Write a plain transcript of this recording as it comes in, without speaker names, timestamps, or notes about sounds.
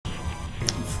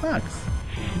sucks.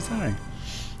 I'm sorry.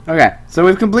 Okay, so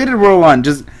we've completed World 1.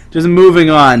 Just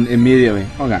moving on immediately.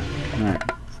 Okay, alright,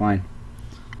 fine.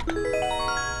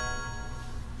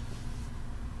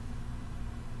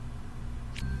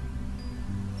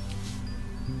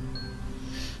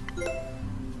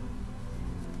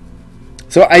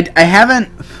 So I haven't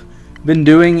been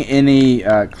doing any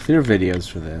clear videos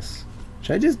for this.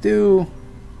 Should I just do...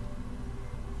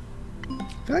 I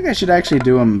feel like I should actually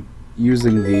do them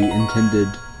using the intended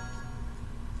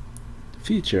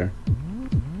feature.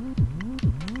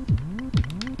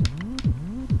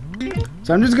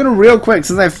 So I'm just gonna real quick,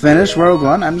 since I finished World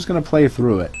 1, I'm just gonna play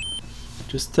through it.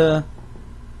 Just to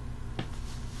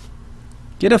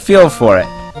get a feel for it.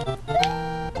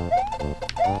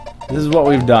 This is what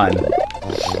we've done.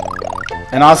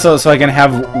 And also so I can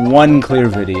have one clear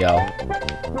video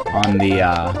on the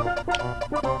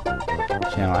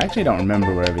channel. I actually don't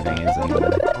remember where everything is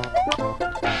anymore.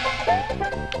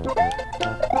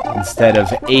 Instead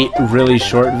of 8 really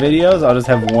short videos, I'll just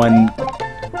have one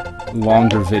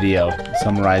longer video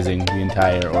summarizing the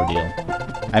entire ordeal.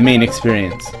 I mean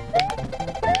experience.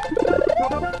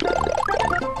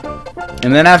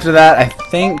 And then after that, I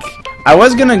think I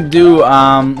was gonna do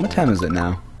what time is it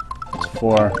now? It's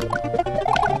 4.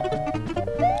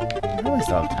 I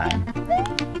still have time.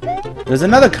 There's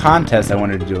another contest I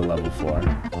wanted to do a level for.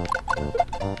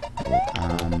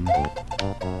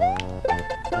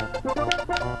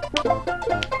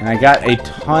 And I got a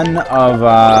ton of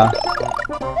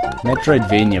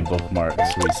Metroidvania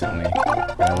bookmarks recently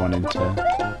that I wanted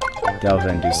to delve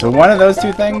into. So one of those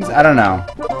two things, I don't know.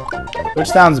 Which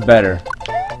sounds better?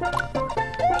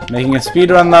 Making a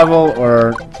speedrun level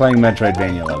or playing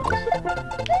Metroidvania levels?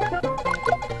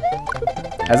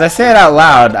 As I say it out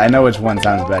loud, I know which one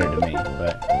sounds better to me,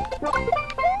 but...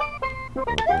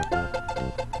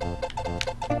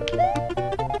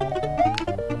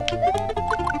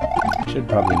 I should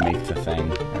probably make the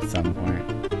thing at some point.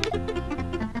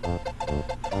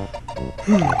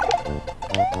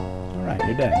 Alright,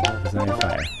 you're dead. There's no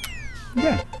fire.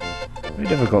 Yeah. Very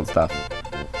difficult stuff.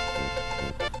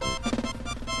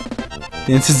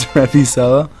 Dances to Reppy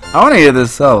solo? I want to hear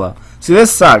this solo. See,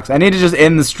 this sucks. I need to just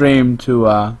end the stream to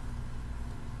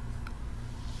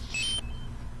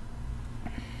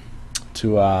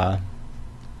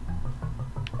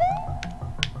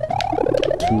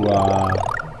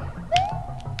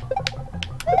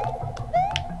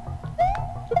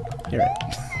hear it.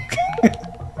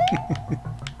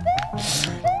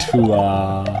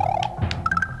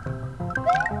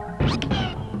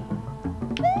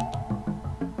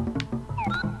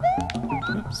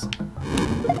 Oops.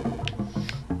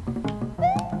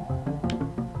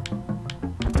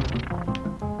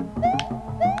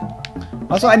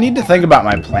 Also, I need to think about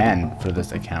my plan for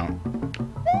this account.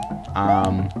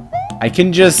 I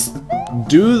can just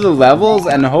do the levels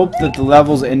and hope that the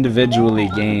levels individually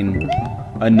gain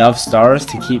enough stars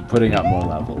to keep putting up more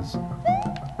levels.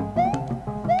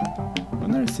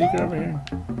 Wasn't there a secret over here?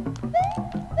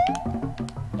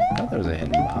 I thought there was a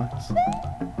hidden box.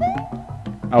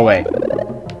 Oh, wait.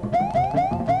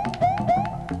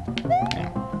 Yeah.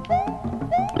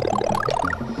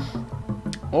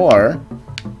 Or...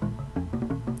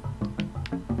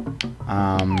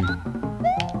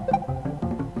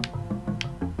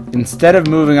 instead of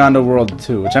moving on to World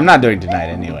 2, which I'm not doing tonight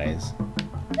anyways, so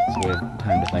we have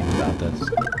time to think about this,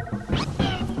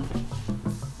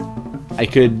 I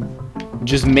could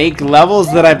just make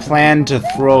levels that I plan to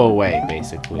throw away,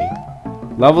 basically.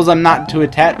 Levels I'm not too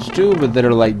attached to, but that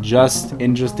are like just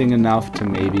interesting enough to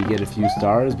maybe get a few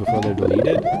stars before they're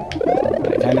deleted.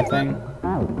 That kind of thing.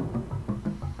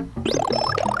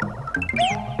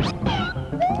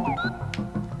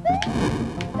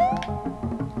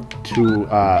 To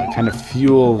kind of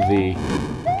fuel the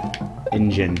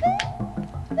engine.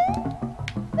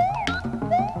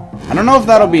 I don't know if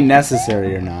that'll be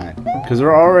necessary or not, because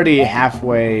we're already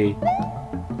halfway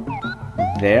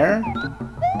there.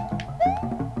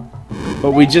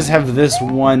 But we just have this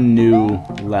one new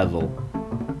level.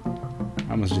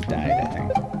 I almost just died, I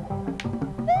think.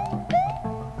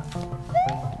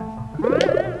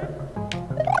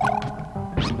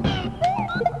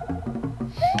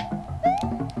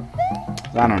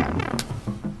 I don't know.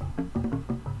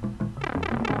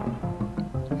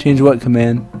 Change what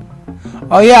command?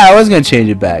 Oh yeah, I was gonna change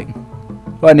it back.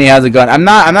 Whitney, how's it going? I'm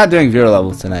not doing viewer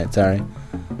levels tonight. Sorry.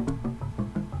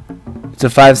 It's a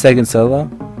 5-second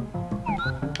solo.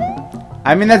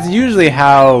 I mean, that's usually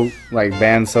how like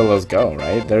band solos go,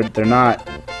 right? They're not.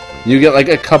 You get like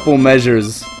a couple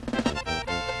measures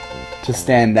to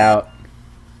stand out.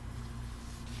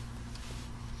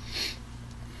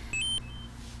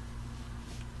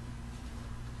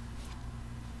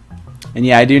 And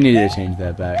yeah, I do need to change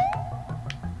that back.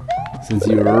 Since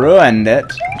you ruined it.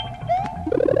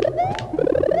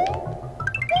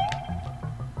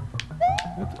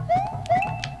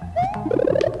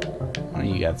 Oh,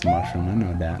 you got some mushroom, I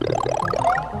know that.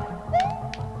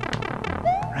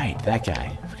 Right, that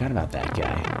guy. I forgot about that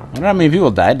guy. I wonder how many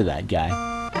people died to that guy.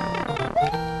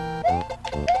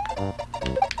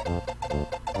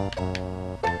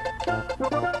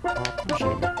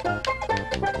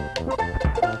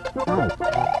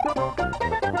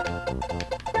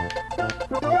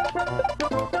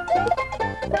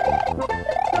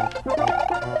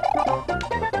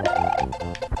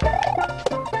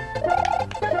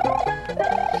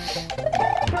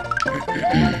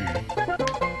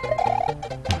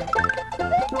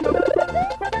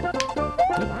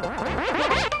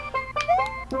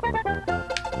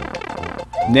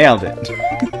 Nailed it.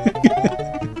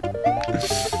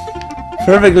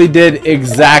 Perfectly did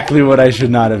exactly what I should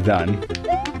not have done.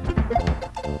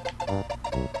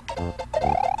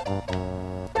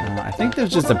 I think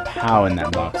there's just a POW in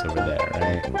that box over there,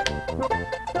 right?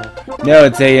 No,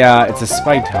 it's a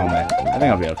spiked helmet. I think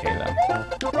I'll be okay though.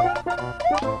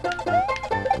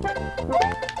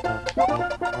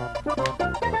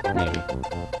 Maybe.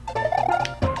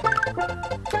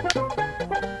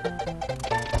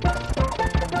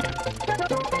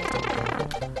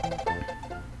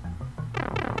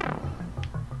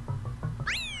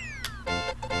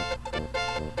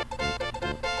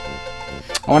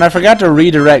 Oh, and I forgot to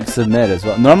redirect submit as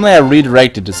well. Normally I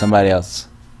redirect it to somebody else.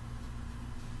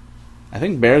 I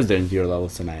think Bear's doing viewer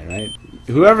levels tonight, right?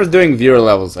 Whoever's doing viewer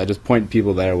levels, I just point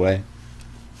people their way.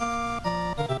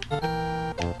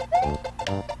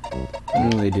 Didn't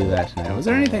really do that tonight. Was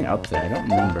there anything up there? I don't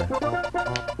remember.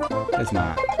 It's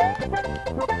not.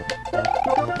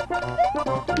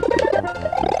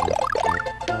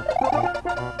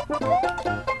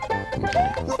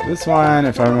 Okay. So this one,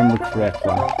 if I remember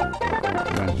correctly.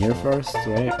 Going here first,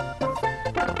 right?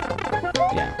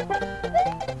 Yeah.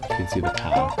 You can see the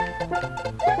POW.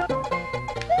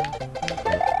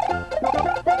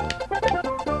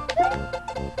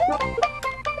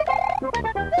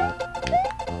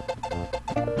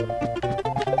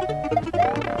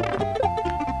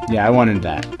 Yeah, I wanted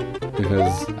that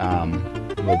because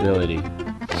mobility.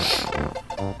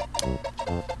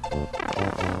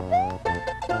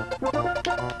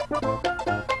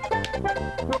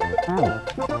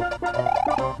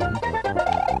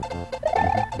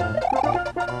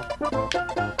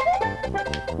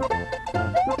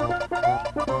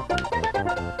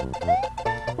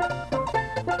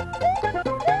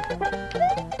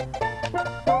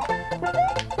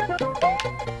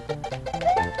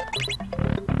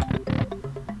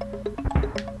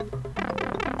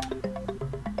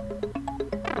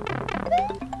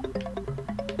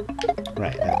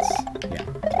 Right, that's, yeah,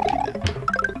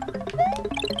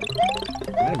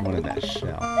 I had one of that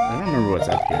shell. I don't remember what's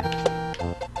up here.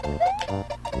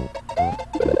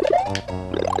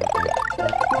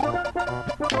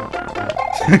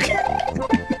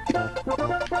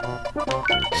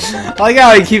 I like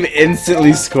how I keep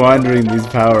instantly squandering these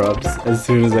power-ups as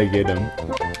soon as I get them.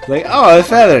 Like, oh, a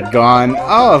feather, gone.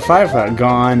 Oh, a firefly,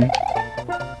 gone.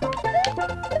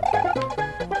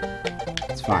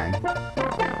 It's fine.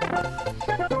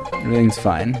 Everything's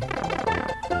fine.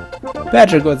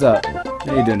 Patrick, what's up?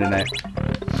 How you doing tonight?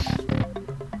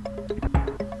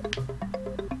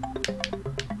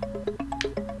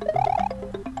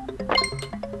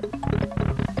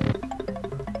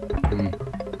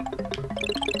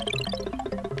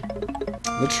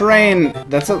 The terrain,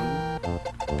 that's a...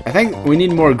 I think we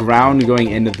need more ground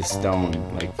going into the stone.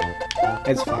 Like,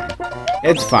 it's fine.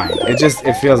 It's fine. It just,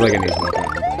 it feels like it needs more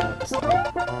ground going into the stone.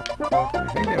 I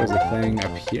think there was a thing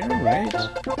up here, right?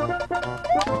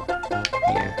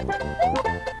 Yeah.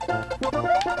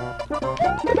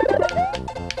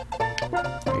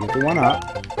 I get the one up.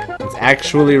 It's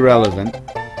actually relevant.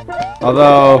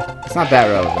 Although, it's not that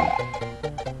relevant.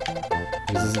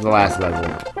 This is the last level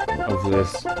of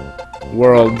this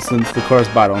world, since the course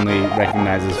bot only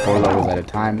recognizes 4 levels at a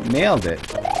time. Nailed it.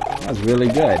 That was really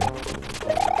good.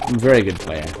 I'm a very good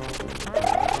player.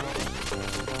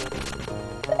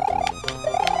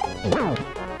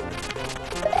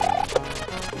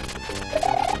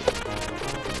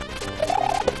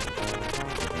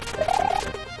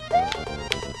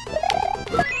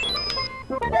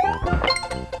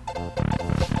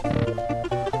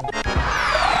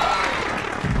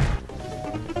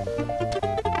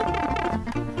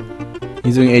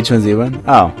 He's doing H1Z1?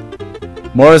 Oh.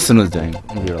 Morrison was doing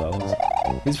 0 levels.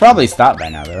 He's probably stopped by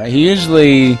now though, right? He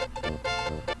usually...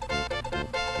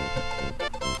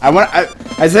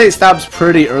 I say it stops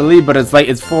pretty early, but it's like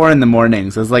it's 4 in the morning,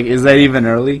 so it's like, is that even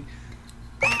early?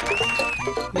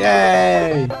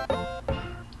 Yay!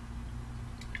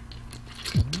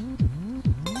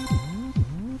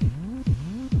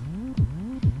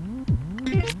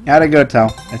 How'd it go,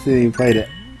 Tell? I see that you played it.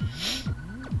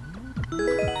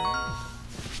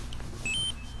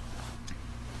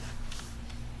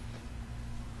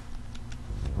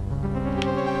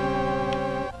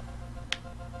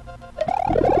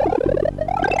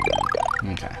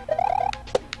 Okay.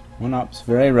 1-ups,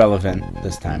 very relevant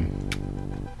this time.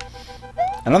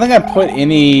 I don't think I put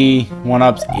any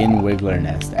 1-ups in Wiggler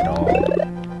Nest at all.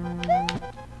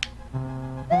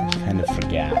 I just kind of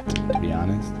forgot, to be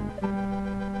honest.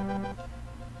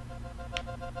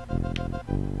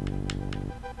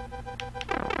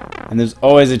 And there's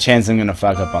always a chance I'm gonna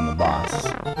fuck up on the boss.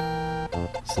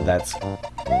 So that's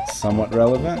somewhat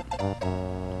relevant.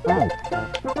 Let's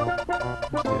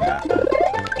do that.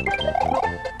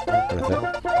 Worth it.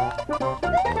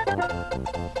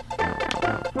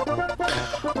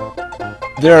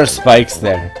 There are spikes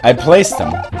there. I placed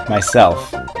them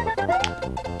myself.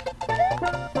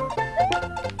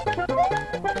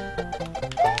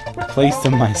 I placed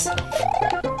them myself.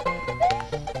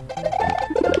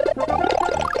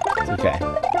 It's okay.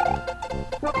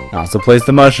 I also placed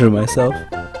the mushroom myself.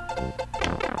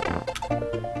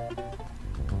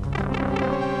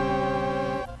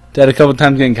 Dead a couple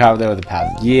times getting caught there with a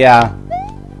path. Yeah.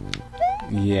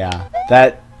 Yeah.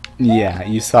 That. Yeah.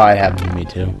 You saw it happen to me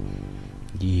too.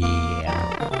 Yeah.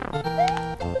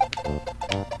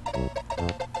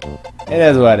 It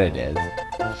is what it is.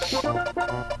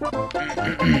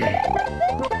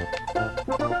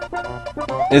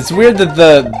 It's weird that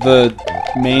the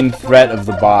main threat of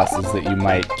the boss is that you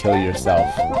might kill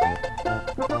yourself.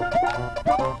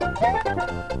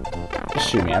 Just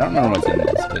shoot me. I don't remember what's in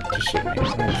this, but just shoot me.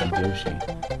 It's a douchey.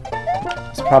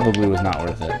 This probably was not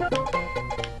worth it.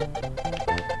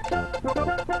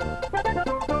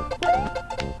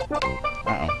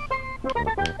 Uh-oh.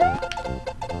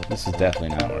 This is definitely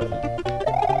not worth it.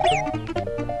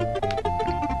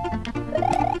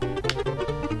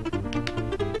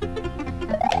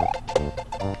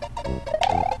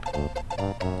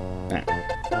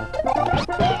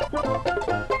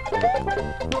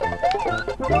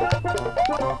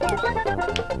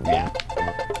 Yeah.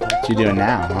 What you doing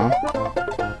now, huh?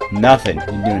 Nothing.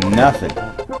 You're doing nothing.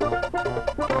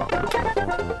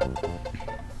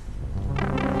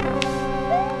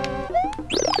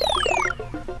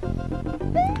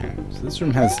 So this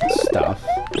room has stuff.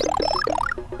 I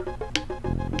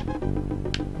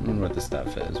don't remember what the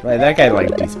stuff is. Right, that guy like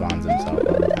despawns himself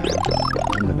all the time.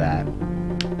 Remember that.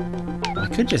 I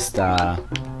could just Why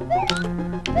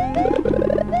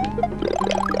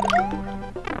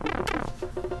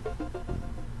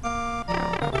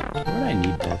would I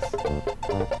need this?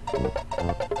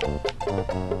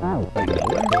 Like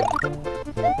nowhere?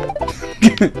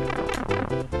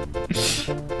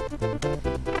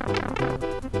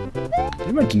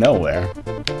 Pretty much nowhere.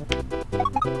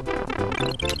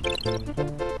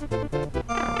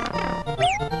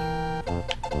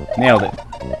 Nailed it.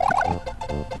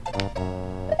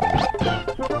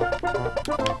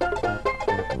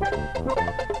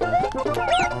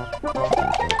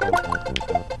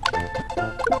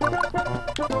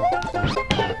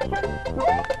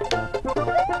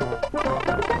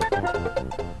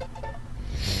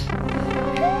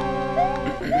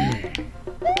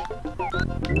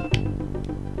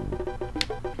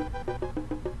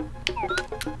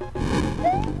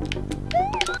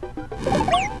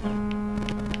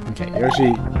 Okay,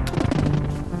 Yoshi.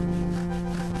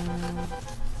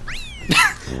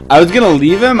 I was gonna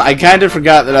leave him. I kind of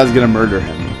forgot that I was gonna murder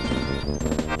him.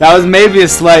 That was maybe a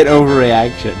slight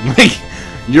overreaction. Like,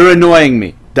 you're annoying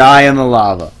me. Die in the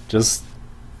lava. Just.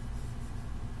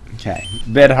 Okay. A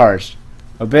bit harsh.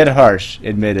 A bit harsh,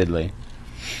 admittedly.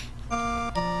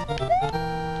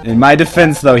 In my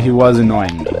defense, though, he was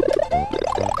annoying me.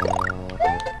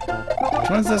 Which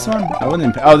one is this one? I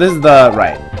wouldn't. Oh, this is the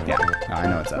right. Yeah. Oh, I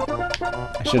know what's up.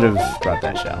 I should have brought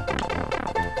that shell.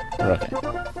 We're okay.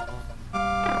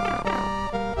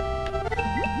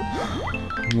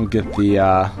 We'll get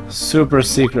the super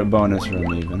secret bonus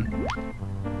room even.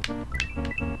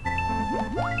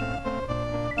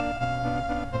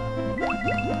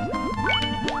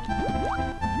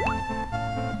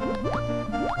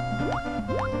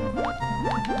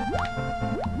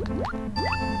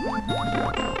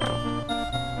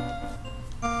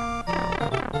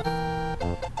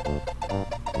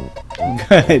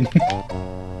 Good.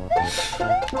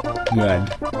 Good.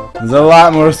 There's a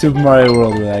lot more Super Mario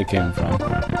World where that came from.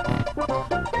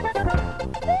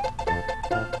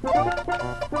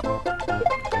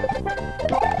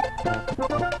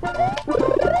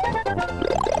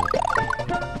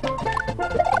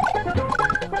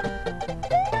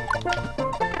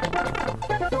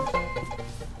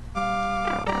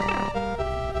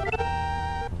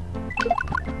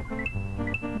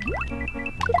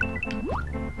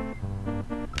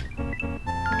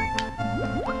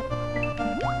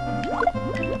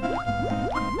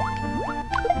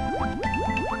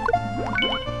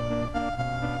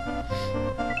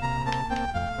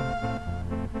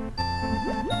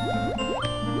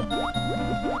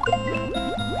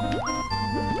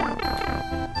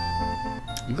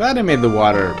 glad I made the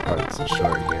water parts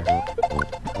short here.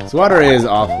 This water is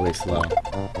awfully slow.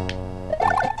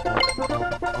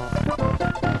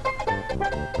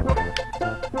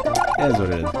 It is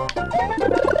what it is.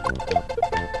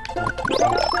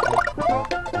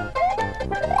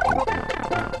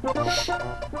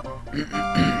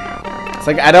 It's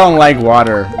like, I don't like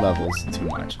water levels too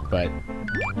much, but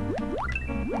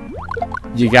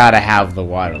you gotta have the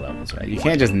water levels, right? You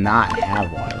can't just not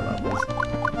have water levels.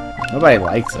 Nobody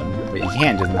likes them, but you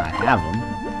can't just not have them.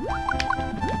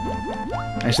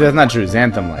 Actually, that's not true.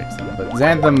 Xanthem likes them, but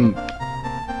Xanthem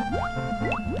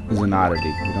is an oddity.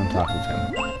 We don't talk of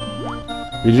him.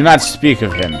 We do not speak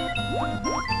of him. I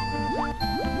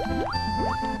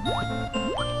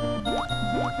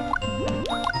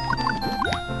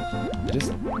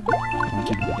just want you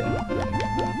to be dead.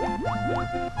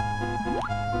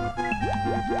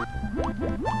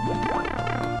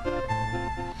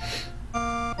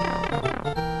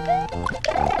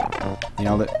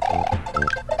 Nailed it.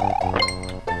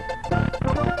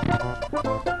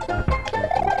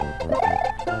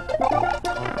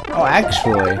 Oh,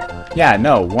 actually, yeah,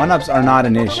 no, one-ups are not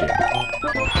an issue.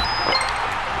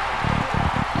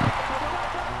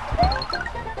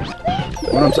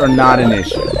 One-ups are not an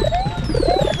issue.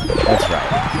 That's right.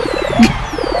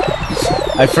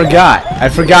 I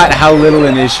forgot how little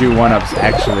an issue one-ups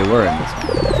actually were in this one.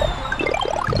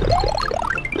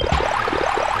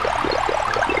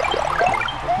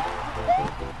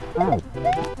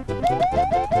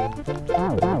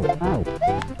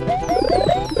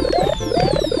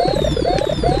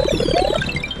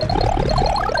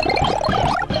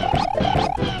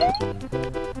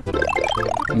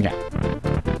 Yeah.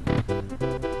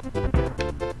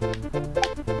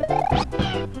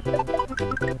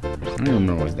 I don't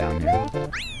remember what's down here.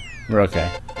 We're okay.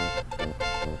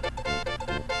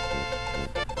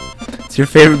 It's your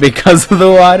favorite because of the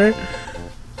water?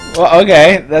 Well,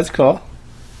 okay, that's cool.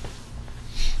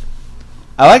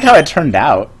 I like how it turned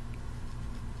out.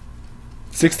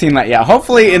 16 lives. Yeah,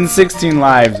 hopefully in 16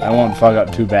 lives I won't fuck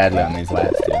up too badly on these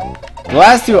last two. The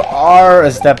last two are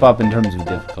a step up in terms of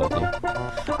difficulty.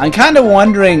 I'm kind of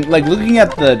wondering, like, looking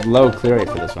at the low clear rate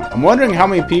for this one, I'm wondering how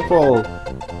many people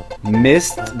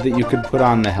missed that you could put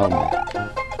on the helmet.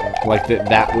 Like,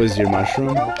 that was your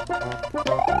mushroom.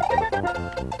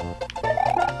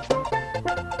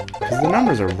 Because the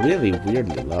numbers are really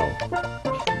weirdly low.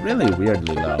 Really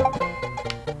weirdly low.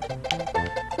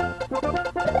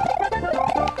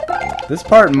 This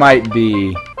part might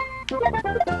be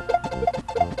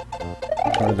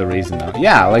part of the reason, though.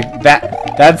 Yeah, like,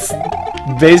 that's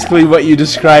basically what you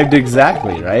described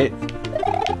exactly, right?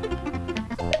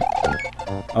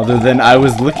 Other than I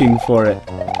was looking for it.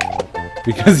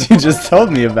 Because you just told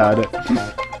me about it. Oops,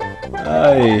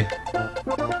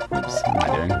 what am I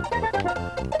doing?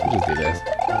 I'll just do this.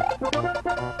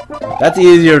 That's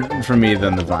easier for me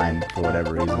than the vine, for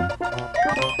whatever reason.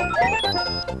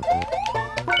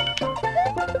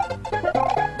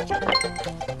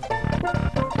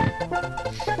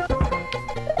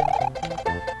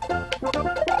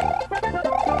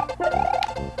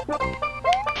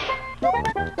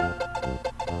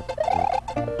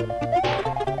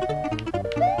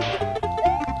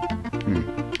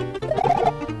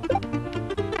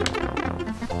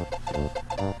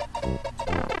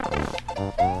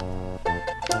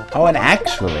 Oh, and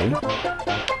actually,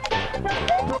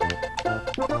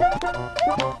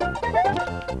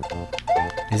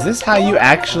 is this how you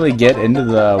actually get into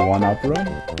the one-up room?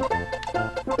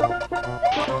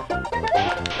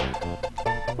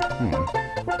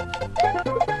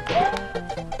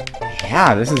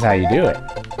 Yeah, this is how you do it.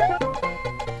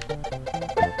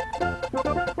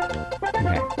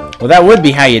 Okay. Well, that would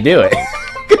be how you do it.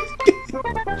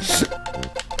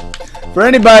 For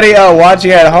anybody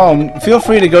watching at home, feel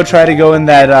free to try to go in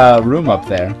that room up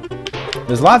there.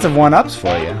 There's lots of one-ups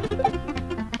for you.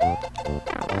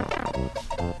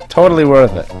 Totally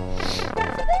worth it.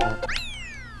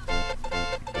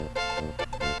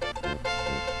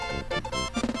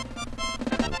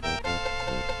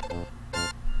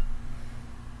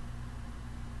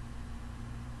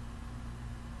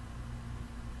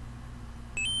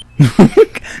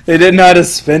 They didn't know how to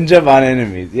spin jump on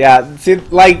enemies. Yeah, see,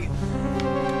 like,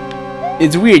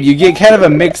 it's weird. You get kind of a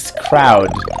mixed crowd.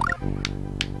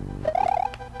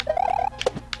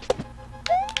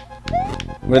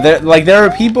 Where there are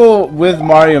people with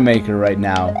Mario Maker right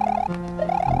now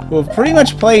who have pretty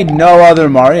much played no other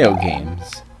Mario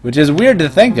games, which is weird to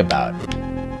think about.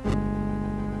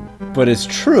 But it's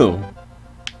true.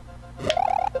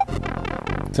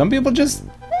 Some people just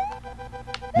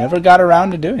never got around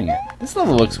to doing it. This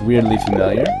level looks weirdly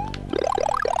familiar.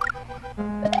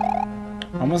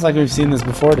 Almost like we've seen this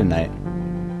before tonight.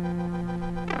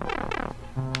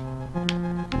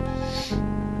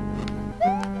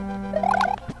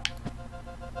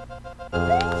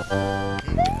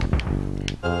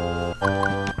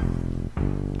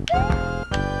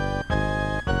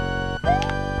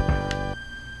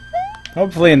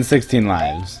 Hopefully in 16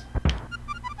 lives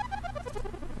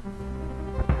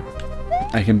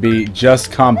I can be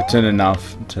just competent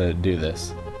enough to do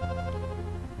this.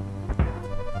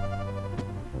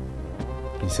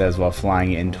 He says while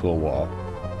flying into a wall.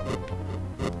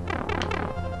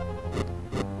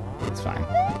 It's fine.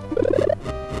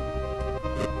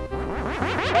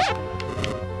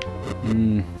 I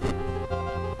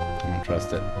don't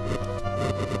trust it.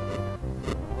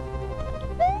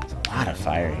 There's a lot of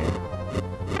fire here.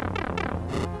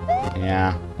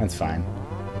 Yeah, that's fine.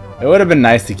 It would have been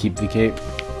nice to keep the cape.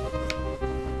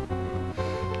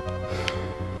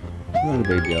 Not a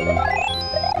big deal though.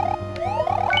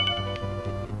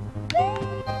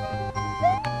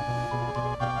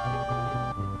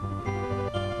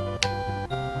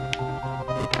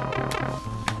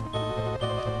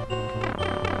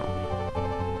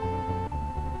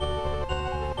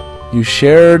 You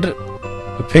shared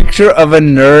a picture of a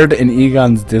nerd in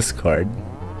Egon's Discord.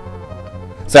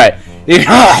 Sorry.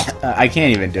 I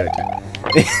can't even do it.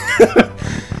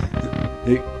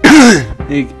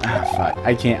 Fuck.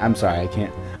 I can't. I'm sorry.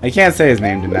 I can't say his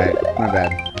name tonight. My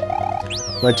bad.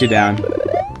 Let you down.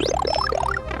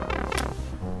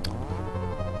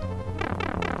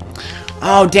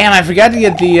 Oh damn! I forgot to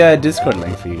get the Discord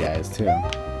link for you guys too.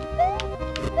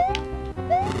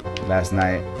 Last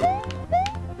night.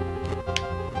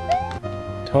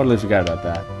 Totally forgot about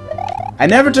that. I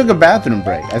never took a bathroom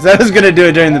break. I said I was gonna do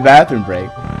it during the bathroom break,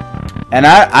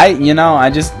 and you know, I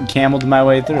just cameled my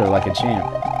way through like a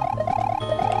champ.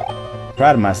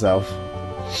 Proud of myself.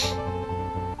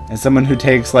 As someone who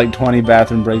takes like 20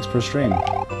 bathroom breaks per stream.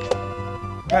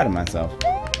 Proud of myself.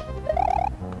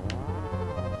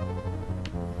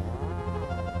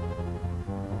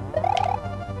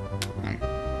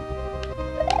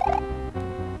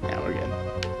 Yeah, we're good.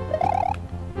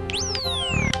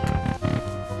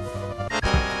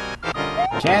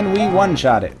 Can we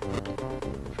one-shot it?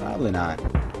 Probably not.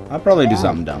 I'll probably do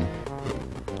something dumb.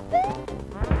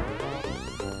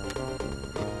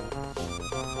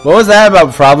 What was that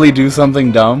about probably do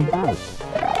something dumb?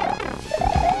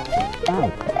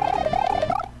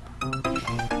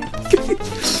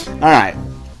 Alright.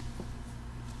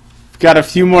 Got a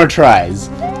few more tries.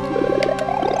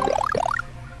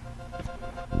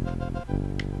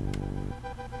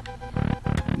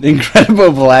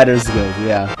 Incredible bladder skills,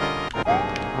 yeah.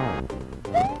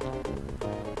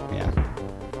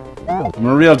 I'm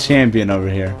a real champion over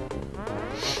here.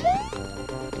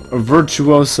 A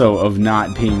virtuoso of not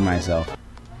peeing myself.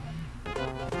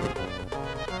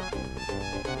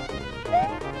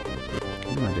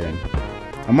 What am I doing?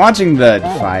 I'm watching the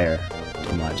fire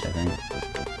too much, I think.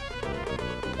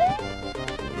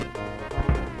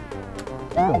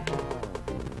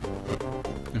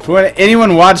 For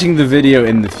anyone watching the video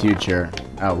in the future...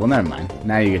 Oh, well, never mind.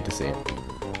 Now you get to see it.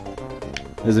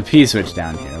 There's a P-switch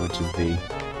down here, which is the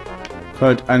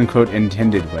quote-unquote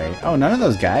intended way. Oh, none of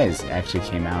those guys actually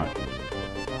came out.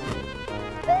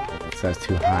 So I was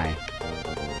too high.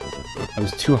 I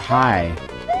was too high.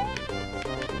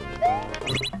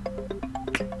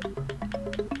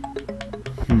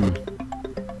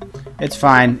 It's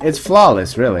fine. It's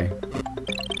flawless, really.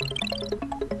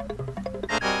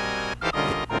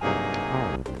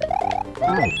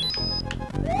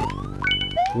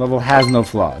 The level has no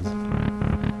flaws.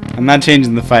 I'm not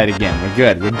changing the fight again. We're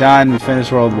good. We're done. We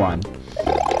finished World 1.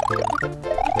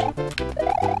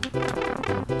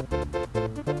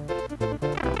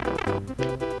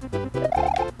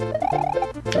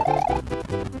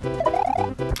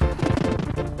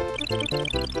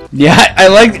 Yeah, I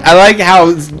like how I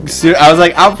was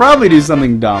like, I'll probably do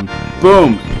something dumb.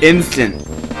 Boom, instant.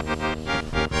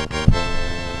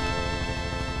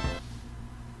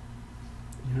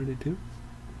 You heard it too?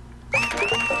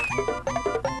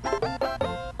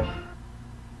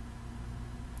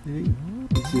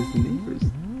 It's just the neighbors.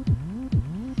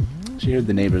 She heard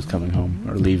the neighbors coming home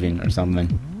or leaving or something.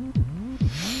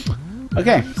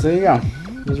 Okay, so there you go.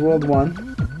 There's World 1.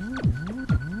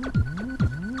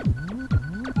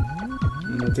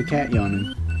 It's a cat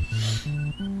yawning.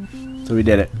 So we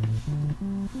did it.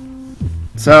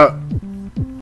 So